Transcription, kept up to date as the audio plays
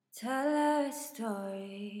Tell her a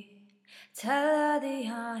story, tell her the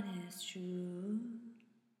honest truth.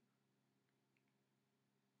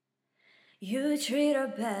 You treat her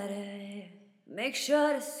better, make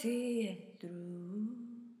sure to see it through.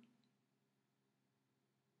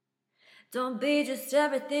 Don't be just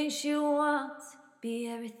everything she wants, be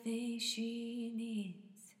everything she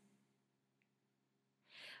needs.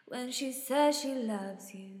 When she says she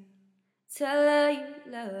loves you, tell her you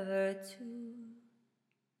love her too.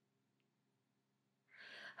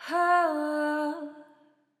 Oh,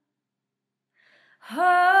 oh,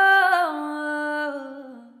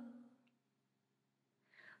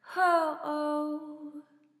 oh, oh,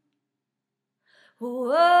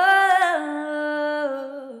 whoa.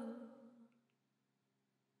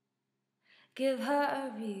 Give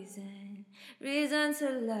her a reason to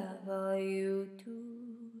love all you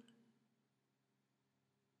do.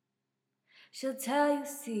 She'll tell you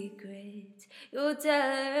secrets, you'll tell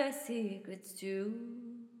her secrets too.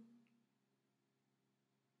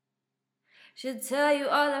 She'll tell you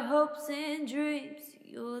all her hopes and dreams,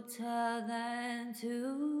 you'll tell them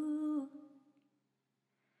too.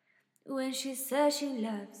 When she says she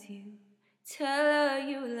loves you, tell her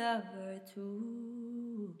you love her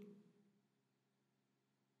too.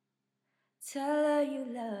 Tell her you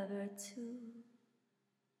love her too.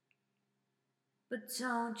 But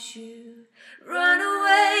don't you run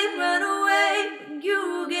away when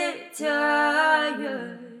you get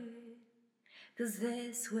tired. 'Cause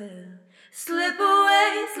this will slip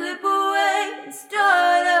away and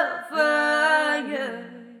start a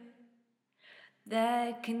fire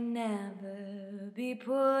that can never be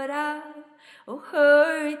put out. Oh,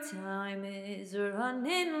 her time is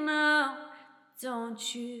running out.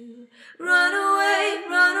 Don't you run away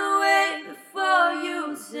before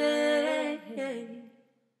you say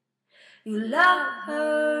you love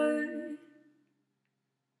her.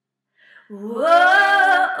 Whoa.